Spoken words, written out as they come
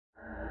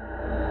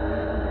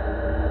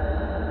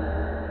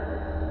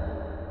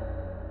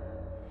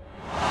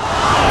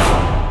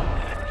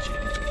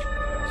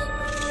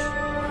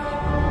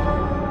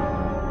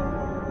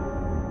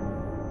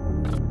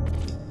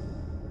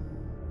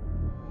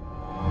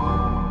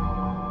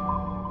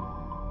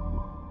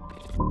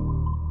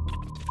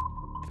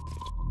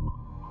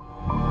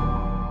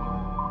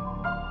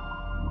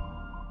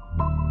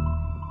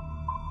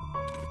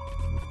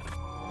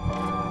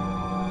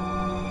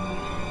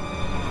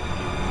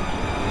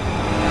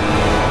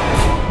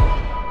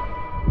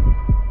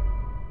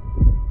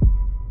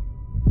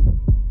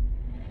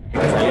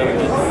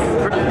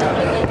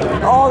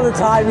other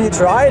time you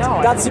tried?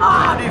 No, That's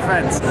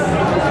defense.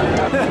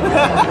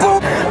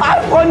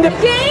 I won the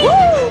game!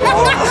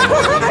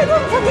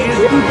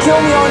 You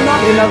kill me on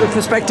that. Another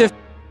perspective.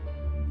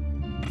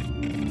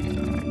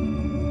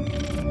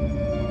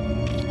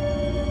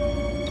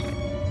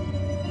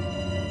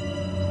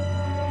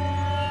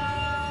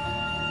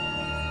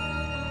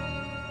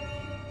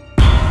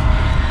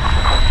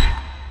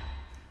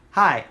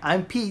 Hi,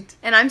 I'm Pete.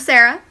 And I'm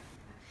Sarah.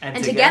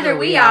 And together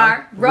we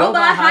are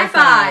Robot High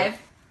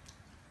Five.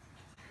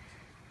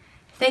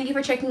 Thank you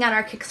for checking out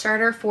our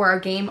Kickstarter for our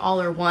game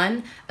All or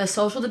One, a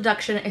social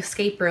deduction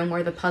escape room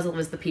where the puzzle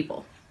is the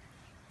people.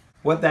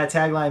 What that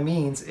tagline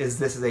means is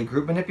this is a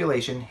group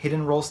manipulation,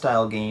 hidden role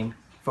style game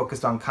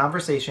focused on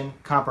conversation,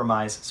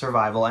 compromise,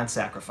 survival, and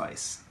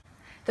sacrifice.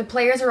 The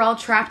players are all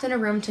trapped in a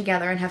room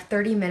together and have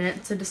 30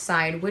 minutes to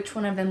decide which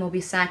one of them will be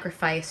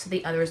sacrificed so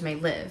the others may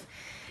live.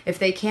 If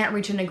they can't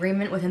reach an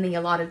agreement within the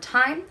allotted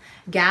time,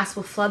 gas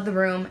will flood the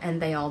room and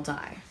they all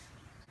die.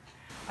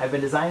 I've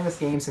been designing this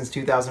game since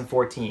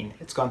 2014.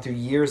 It's gone through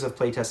years of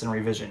playtest and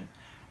revision.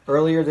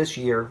 Earlier this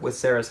year, with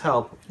Sarah's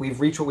help,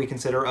 we've reached what we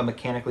consider a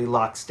mechanically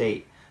locked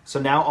state. So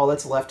now all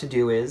that's left to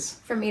do is...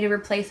 for me to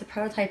replace the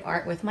prototype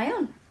art with my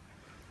own.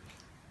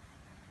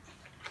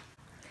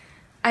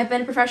 I've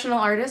been a professional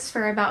artist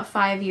for about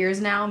 5 years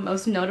now,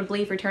 most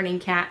notably for turning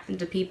cats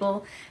into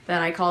people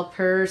that I call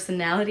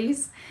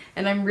personalities,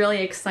 and I'm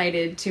really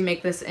excited to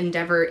make this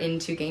endeavor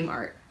into game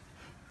art.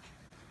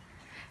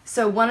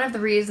 So one of the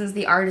reasons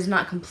the art is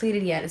not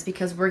completed yet is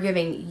because we're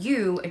giving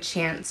you a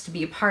chance to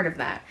be a part of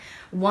that.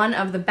 One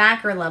of the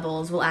backer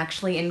levels will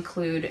actually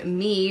include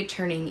me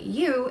turning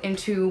you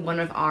into one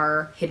of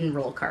our hidden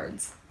role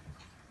cards.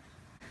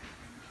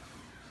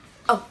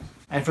 Oh.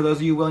 And for those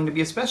of you willing to be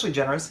especially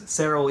generous,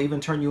 Sarah will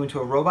even turn you into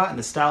a robot in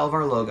the style of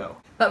our logo.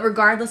 But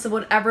regardless of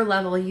whatever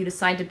level you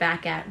decide to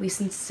back at, we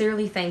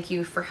sincerely thank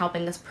you for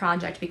helping this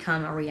project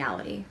become a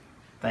reality.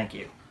 Thank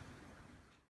you.